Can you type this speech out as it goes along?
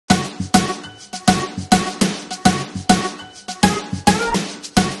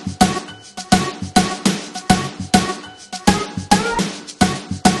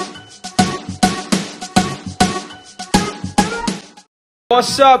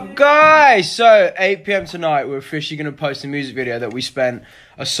What's up, guys? So 8 p.m. tonight, we're officially going to post a music video that we spent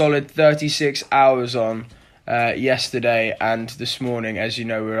a solid 36 hours on yesterday and this morning. As you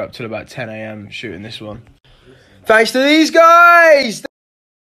know, we were up till about 10 a.m. shooting this one. Thanks to these guys!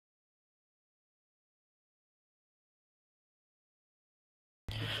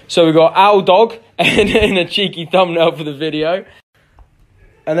 So we got Owl Dog in a cheeky thumbnail for the video.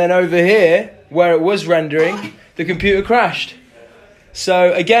 And then over here, where it was rendering, the computer crashed.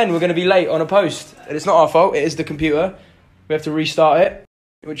 So again, we're going to be late on a post. And it's not our fault, it is the computer. We have to restart it,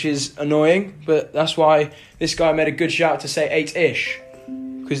 which is annoying. But that's why this guy made a good shout to say 8-ish.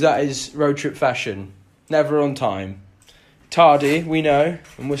 Because that is road trip fashion. Never on time. Tardy, we know,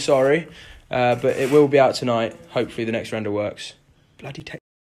 and we're sorry. But it will be out tonight. Hopefully the next render works. Bloody